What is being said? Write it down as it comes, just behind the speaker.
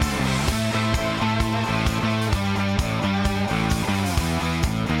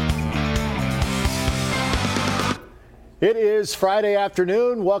It is Friday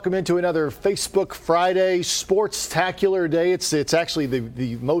afternoon. Welcome into another Facebook Friday Sports-tacular day. It's actually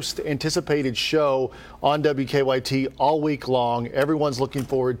the most anticipated show on WKYT all week long. Everyone's looking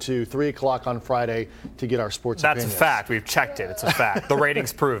forward to 3 o'clock on Friday to get our sports opinions. That's a fact. We've checked it. It's a fact. The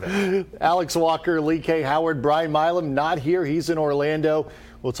ratings prove it. Alex Walker, Lee K. Howard, Brian Milam not here. He's in Orlando.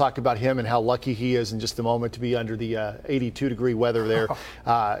 We'll talk about him and how lucky he is in just a moment to be under the 82-degree weather there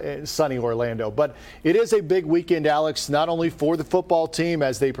in sunny Orlando. But it is a big weekend, Alex, not only for the football team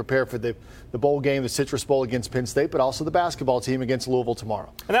as they prepare for the bowl game, the Citrus Bowl against Penn State, but also the basketball team against Louisville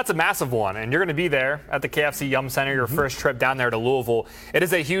tomorrow. And that's a massive one, and you're going to be there at the KFC Yum Center, your first trip down there to Louisville. It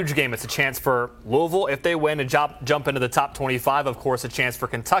is a huge game. It's a chance for Louisville, if they win, to jump into the top 25. Of course, a chance for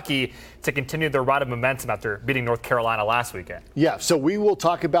Kentucky to continue their ride of momentum after beating North Carolina last weekend. Yeah, so we will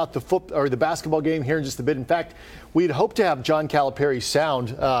talk about the basketball game here in just a bit. In fact, we'd hoped to have John Calipari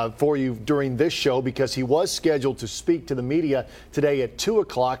sound for you during this show because he was scheduled to speak to the media today at 2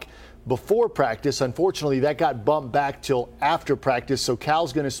 o'clock before practice. Unfortunately, that got bumped back till after practice, so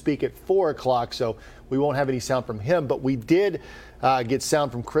Cal's going to speak at 4 o'clock, so we won't have any sound from him. But we did get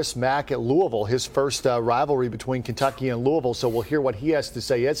sound from Chris Mack at Louisville, his first rivalry between Kentucky and Louisville, so we'll hear what he has to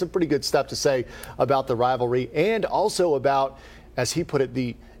say. He had some pretty good stuff to say about the rivalry and also about, as he put it,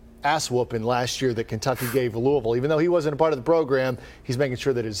 the ass whooping last year that Kentucky gave Louisville. Even though he wasn't a part of the program, he's making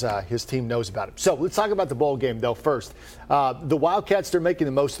sure that his team knows about it. So let's talk about the bowl game, though, first. The Wildcats, they're making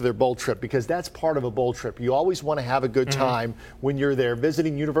the most of their bowl trip because that's part of a bowl trip. You always want to have a good time when you're there.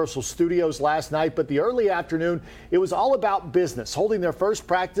 Visiting Universal Studios last night, but the early afternoon, it was all about business, holding their first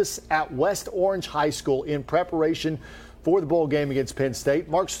practice at West Orange High School in preparation for the bowl game against Penn State.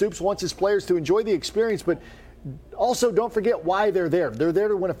 Mark Stoops wants his players to enjoy the experience, but also, don't forget why they're there. They're there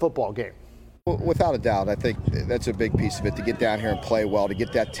to win a football game. Without a doubt, I think that's a big piece of it, to get down here and play well, to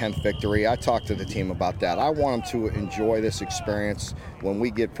get that 10th victory. I talked to the team about that. I want them to enjoy this experience. When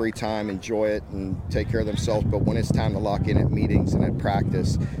we get free time, enjoy it and take care of themselves. But when it's time to lock in at meetings and at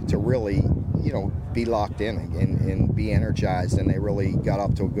practice, to really, be locked in and be energized. And they really got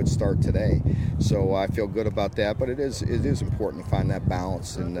off to a good start today. So I feel good about that. But it is important to find that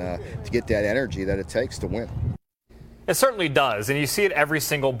balance and to get that energy that it takes to win. It certainly does, and you see it every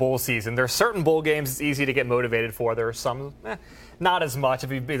single bowl season. There are certain bowl games it's easy to get motivated for. There are some not as much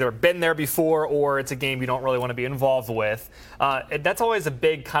if you've either been there before or it's a game you don't really want to be involved with. That's always a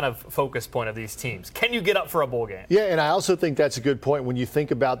big kind of focus point of these teams. Can you get up for a bowl game? Yeah, and I also think that's a good point when you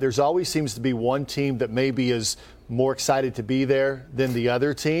think about there's always seems to be one team that maybe is more excited to be there than the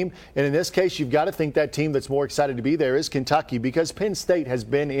other team. And in this case, you've got to think that team that's more excited to be there is Kentucky because Penn State has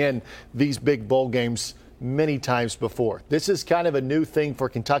been in these big bowl games many times before. This is kind of a new thing for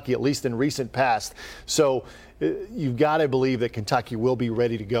Kentucky, at least in recent past. So you've got to believe that Kentucky will be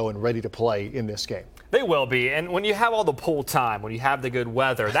ready to go and ready to play in this game. They will be. And when you have all the pool time, when you have the good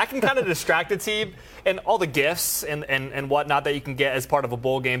weather, that can kind of distract the team and all the gifts and whatnot that you can get as part of a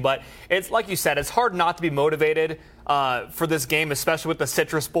bowl game. But it's like you said, it's hard not to be motivated for this game, especially with the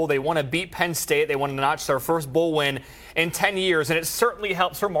Citrus Bowl. They want to beat Penn State. They want to notch their first bowl win in 10 years. And it certainly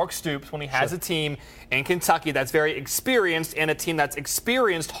helps for Mark Stoops when he has a team in Kentucky that's very experienced and a team that's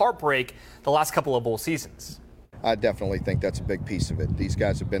experienced heartbreak the last couple of bowl seasons. I definitely think that's a big piece of it. These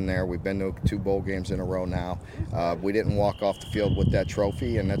guys have been there. We've been to 2 bowl games in a row now. We didn't walk off the field with that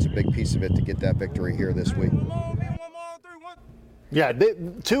trophy, and that's a big piece of it to get that victory here this week. Yeah,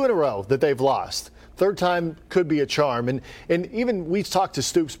 2 in a row that they've lost. Third time could be a charm. And even we talked to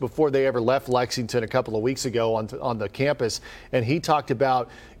Stoops before they ever left Lexington a couple of weeks ago on the campus, and he talked about,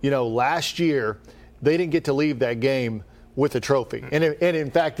 last year they didn't get to leave that game with a trophy. And in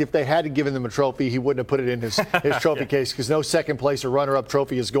fact, if they had given them a trophy, he wouldn't have put it in his trophy case because no second place or runner-up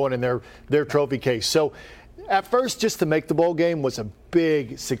trophy is going in their trophy case. So at first, just to make the bowl game was a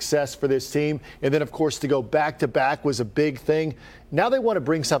big success for this team. And then, of course, to go back-to-back was a big thing. Now they want to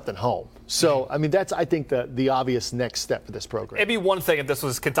bring something home. So, I mean, that's, I think, the obvious next step for this program. It'd be one thing if this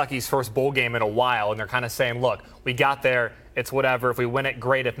was Kentucky's first bowl game in a while, and they're kind of saying, look, we got there, it's whatever. If we win it,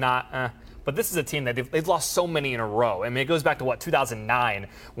 great. If not, But this is a team that they've lost so many in a row. I mean, it goes back to, 2009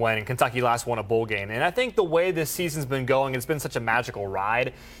 when Kentucky last won a bowl game. And I think the way this season's been going, it's been such a magical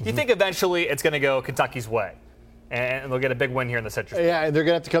ride. You think eventually it's going to go Kentucky's way. And they'll get a big win here in the Citrus Bowl. Yeah, and they're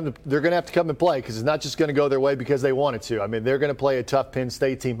going to have to come and play because it's not just going to go their way because they wanted to. I mean, they're going to play a tough Penn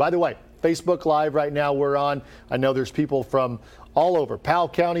State team. By the way, Facebook Live right now we're on. I know there's people from all over, Powell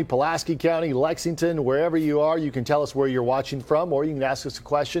County, Pulaski County, Lexington, wherever you are. You can tell us where you're watching from, or you can ask us a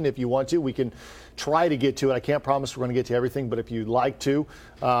question if you want to. We can try to get to it. I can't promise we're going to get to everything, but if you'd like to,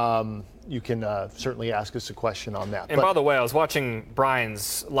 you can certainly ask us a question on that. And by the way, I was watching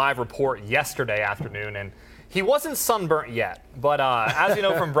Brian's live report yesterday afternoon, and He wasn't sunburnt yet, but as you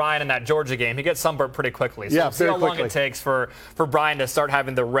know from Brian in that Georgia game, he gets sunburnt pretty quickly. So we'll see how long it takes for Brian to start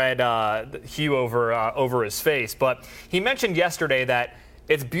having the red hue over his face. But he mentioned yesterday that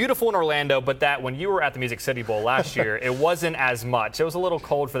it's beautiful in Orlando, but that when you were at the Music City Bowl last year, it wasn't as much. It was a little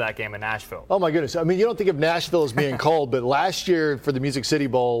cold for that game in Nashville. Oh, my goodness. I mean, you don't think of Nashville as being cold, but last year for the Music City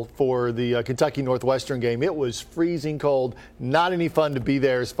Bowl, for the Kentucky Northwestern game, it was freezing cold. Not any fun to be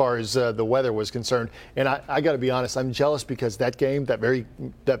there as far as the weather was concerned. And I got to be honest, I'm jealous because that game, that very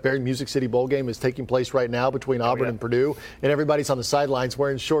Music City Bowl game is taking place right now between Auburn and Purdue, and everybody's on the sidelines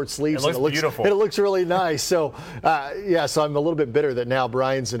wearing short sleeves. It looks beautiful. And it looks really nice. So, so I'm a little bit bitter that now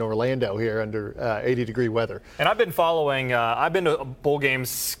Brian's in Orlando here under 80-degree weather. And I've been following, I've been to bowl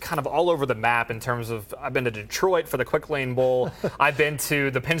games kind of all over the map in terms of, I've been to Detroit for the Quick Lane Bowl. I've been to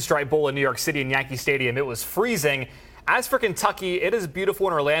the Pinstripe Bowl in New York City in Yankee Stadium. It was freezing. As for Kentucky, it is beautiful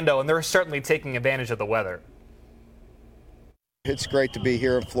in Orlando, and they're certainly taking advantage of the weather. It's great to be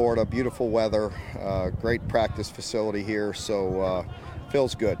here in Florida. Beautiful weather, great practice facility here, so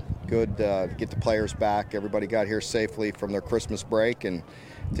feels good. Good to get the players back. Everybody got here safely from their Christmas break and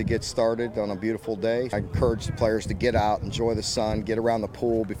to get started on a beautiful day. I encourage the players to get out, enjoy the sun, get around the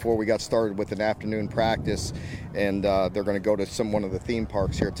pool before we got started with an afternoon practice, and they're going to go to one of the theme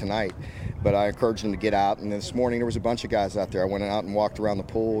parks here tonight. But I encourage them to get out, and this morning there was a bunch of guys out there. I went out and walked around the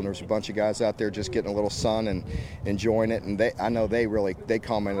pool, and there was a bunch of guys out there just getting a little sun and enjoying it, and I know they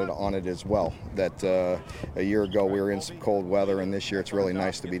commented on it as well, that a year ago we were in some cold weather, and this year it's really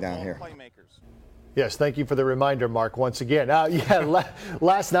nice to be down here. Yes, thank you for the reminder, Mark, once again.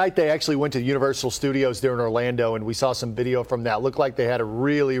 Last night they actually went to Universal Studios there in Orlando, and we saw some video from that. Looked like they had a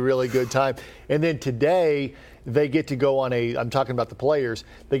really, really good time. And then today they get to go on I'm talking about the players,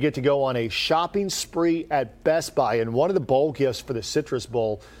 they get to go on a shopping spree at Best Buy. And one of the bowl gifts for the Citrus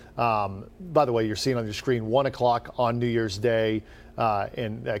Bowl, by the way, you're seeing on your screen, 1 o'clock on New Year's Day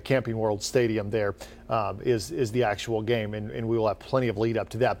in Camping World Stadium there is the actual game, and we will have plenty of lead up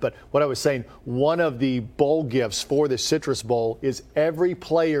to that. But what I was saying, one of the bowl gifts for the Citrus Bowl is every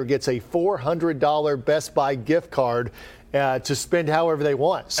player gets a $400 Best Buy gift card to spend however they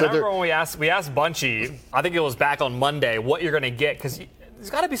want. So I remember when we asked Bunchy, I think it was back on Monday, what you're going to get, because there's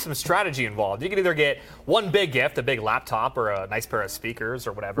got to be some strategy involved. You can either get one big gift, a big laptop or a nice pair of speakers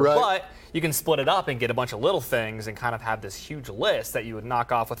or whatever, right, but you can split it up and get a bunch of little things and kind of have this huge list that you would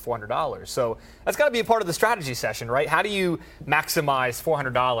knock off with $400. So that's got to be a part of the strategy session, right? How do you maximize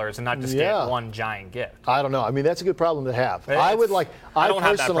 $400 and not just get one giant gift? I don't know. I mean, that's a good problem to have. I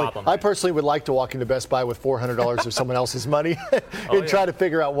personally would like to walk into Best Buy with $400 of someone else's money and try to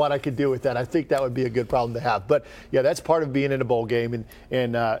figure out what I could do with that. I think that would be a good problem to have. But yeah, that's part of being in a bowl game.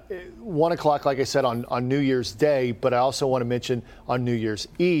 And 1 o'clock, like I said, on New Year's Day, but I also want to mention on New Year's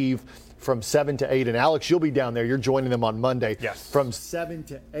Eve from 7 to 8. And Alex, you'll be down there. You're joining them on Monday. Yes. From 7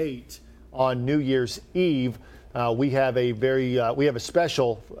 to 8 on New Year's Eve, we have a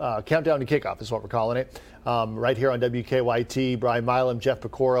special countdown to kickoff is what we're calling it. Right here on WKYT. Brian Milam, Jeff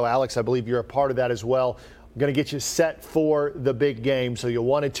Pecoro, Alex, I believe you're a part of that as well. I'm going to get you set for the big game, so you'll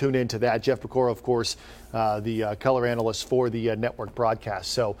want to tune into that. Jeff Pecoro, of course, the color analyst for the network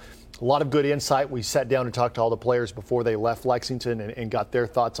broadcast. So a lot of good insight. We sat down and talked to all the players before they left Lexington and got their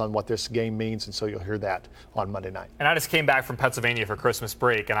thoughts on what this game means, and so you'll hear that on Monday night. And I just came back from Pennsylvania for Christmas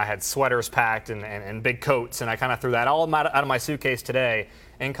break, and I had sweaters packed and big coats, and I kind of threw that all out of my suitcase today.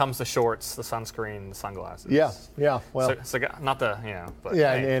 In comes the shorts, the sunscreen, the sunglasses. Yeah. Well, so not the, but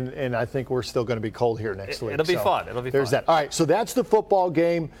yeah, hey. and I think we're still going to be cold here next week. It'll be fun. There's that. All right, so that's the football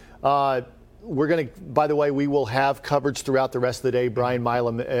game. We're going to, by the way, we will have coverage throughout the rest of the day. Brian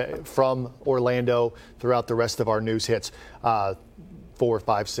Milam from Orlando throughout the rest of our news hits. 4,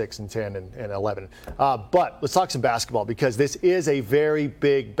 5, 6, and 10, and 11. But let's talk some basketball, because this is a very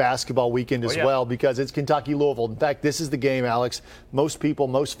big basketball weekend as well, because it's Kentucky-Louisville. In fact, this is the game, Alex, most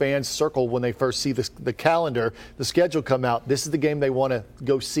fans circle when they first see the calendar, the schedule come out. This is the game they want to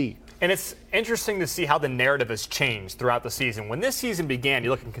go see. And it's interesting to see how the narrative has changed throughout the season. When this season began,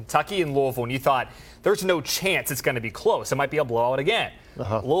 you look at Kentucky and Louisville, and you thought, there's no chance it's going to be close. It might be a blowout again.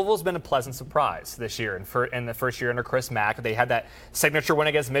 Louisville's been a pleasant surprise this year. In the first year under Chris Mack, they had that signature win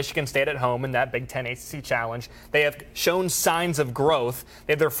against Michigan State at home in that Big Ten ACC Challenge. They have shown signs of growth.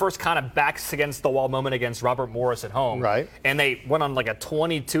 They had their first kind of backs against the wall moment against Robert Morris at home. Right. And they went on like a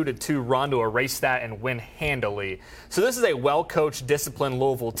 22-2 run to erase that and win handily. So this is a well-coached, disciplined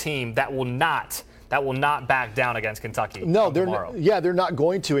Louisville team that will not that will not back down against Kentucky. No, they're not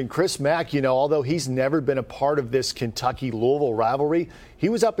going to. And Chris Mack, although he's never been a part of this Kentucky-Louisville rivalry, he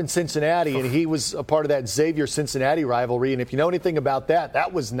was up in Cincinnati, and he was a part of that Xavier-Cincinnati rivalry. And if you know anything about that,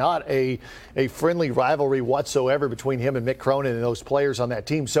 that was not a friendly rivalry whatsoever between him and Mick Cronin and those players on that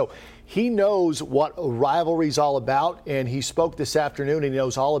team. So he knows what a rivalry's all about, and he spoke this afternoon, and he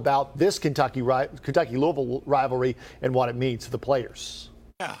knows all about this Kentucky-Louisville rivalry and what it means to the players.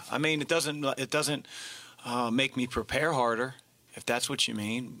 Yeah, I mean, it doesn't make me prepare harder, if that's what you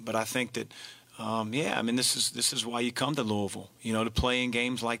mean. But I think that, this is why you come to Louisville, to play in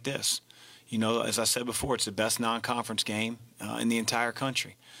games like this. As I said before, it's the best non-conference game in the entire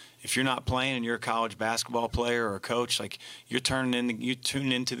country. If you're not playing and you're a college basketball player or a coach, you're tuning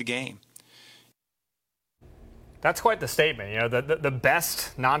into the game. That's quite the statement. The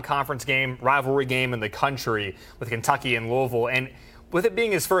best non-conference game, rivalry game in the country with Kentucky and Louisville. And with it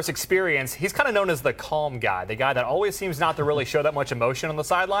being his first experience, he's kind of known as the calm guy, the guy that always seems not to really show that much emotion on the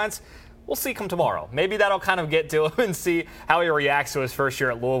sidelines. We'll see come tomorrow. Maybe that'll kind of get to him and see how he reacts to his first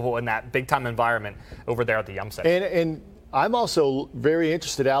year at Louisville in that big-time environment over there at the Yum Center. And I'm also very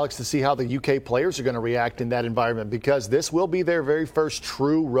interested, Alex, to see how the UK players are going to react in that environment, because this will be their very first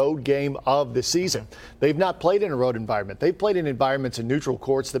true road game of the season. They've not played in a road environment. They've played in environments in neutral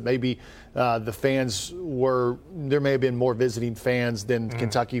courts that maybe the fans there may have been more visiting fans than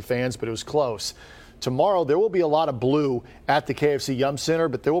Kentucky fans, but it was close. Tomorrow, there will be a lot of blue at the KFC Yum Center,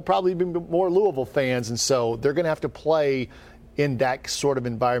 but there will probably be more Louisville fans, and so they're going to have to play in that sort of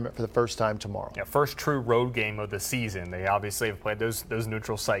environment for the first time tomorrow. Yeah, first true road game of the season. They obviously have played those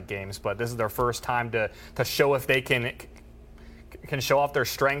neutral site games, but this is their first time to show if they can show off their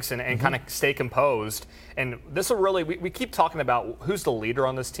strengths and kind of stay composed. And this will really, we keep talking about who's the leader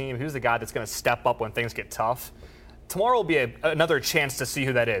on this team, who's the guy that's going to step up when things get tough. Tomorrow will be another chance to see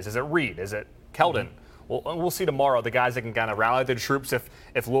who that is. Is it Reed? Is it Keldon? We'll see tomorrow the guys that can kind of rally the troops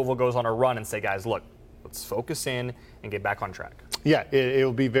if Louisville goes on a run and say, guys, look, let's focus in and get back on track. Yeah, it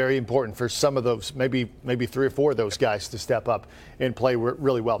will be very important for some of those, maybe 3 or 4 of those guys to step up and play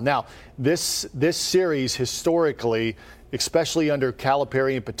really well. Now, this series historically, especially under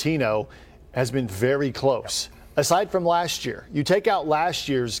Calipari and Pitino, has been very close. Yep. Aside from last year, you take out last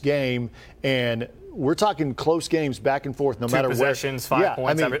year's game, and we're talking close games back and forth, no matter where. 2 possessions, 5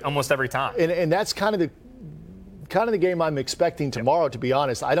 points, almost every time. And that's kind of the game I'm expecting tomorrow, to be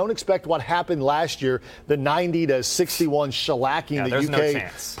honest. I don't expect what happened last year, the 90-61 shellacking the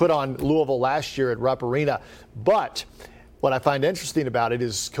UK put on Louisville last year at Rupp Arena. But what I find interesting about it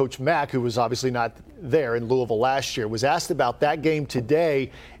is Coach Mack, who was obviously not there in Louisville last year, was asked about that game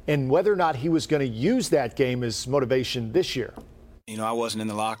today and whether or not he was going to use that game as motivation this year. I wasn't in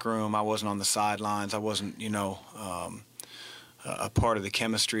the locker room. I wasn't on the sidelines. I wasn't, a part of the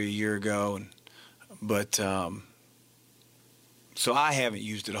chemistry a year ago. But so I haven't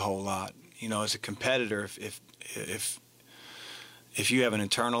used it a whole lot. As a competitor, if you haven't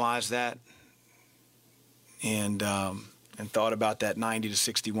internalized that and thought about that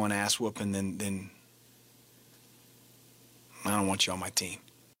 90-61 ass whooping, then I don't want you on my team.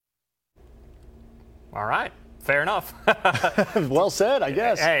 All right. Fair enough. Well said, I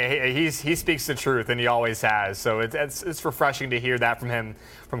guess. Hey, he speaks the truth, and he always has. So it's refreshing to hear that from him,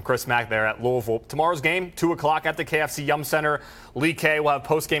 from Chris Mack there at Louisville. Tomorrow's game, 2 o'clock at the KFC Yum Center. Lee K will have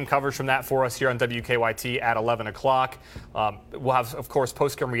post-game coverage from that for us here on WKYT at 11 o'clock. We'll have, of course,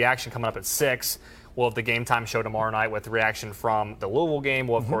 post-game reaction coming up at 6. We'll have the Game Time show tomorrow night with reaction from the Louisville game.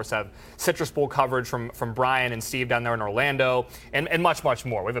 We'll, of course, have Citrus Bowl coverage from Brian and Steve down there in Orlando, and much, much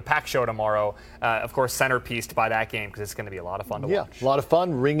more. We have a packed show tomorrow, of course, centerpieced by that game, because it's going to be a lot of fun to watch. Yeah, a lot of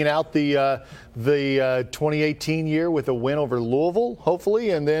fun, ringing out the 2018 year with a win over Louisville,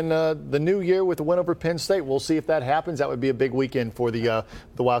 hopefully, and then the new year with a win over Penn State. We'll see if that happens. That would be a big weekend for the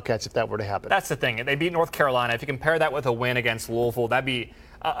Wildcats if that were to happen. That's the thing. They beat North Carolina. If you compare that with a win against Louisville, that'd be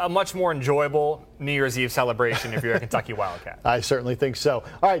a much more enjoyable New Year's Eve celebration if you're a Kentucky Wildcat. I certainly think so.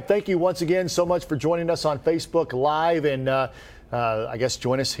 All right, thank you once again so much for joining us on Facebook Live, and I guess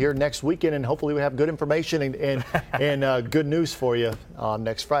join us here next weekend, and hopefully we have good information and good news for you on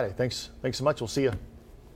next Friday. Thanks so much. We'll see you.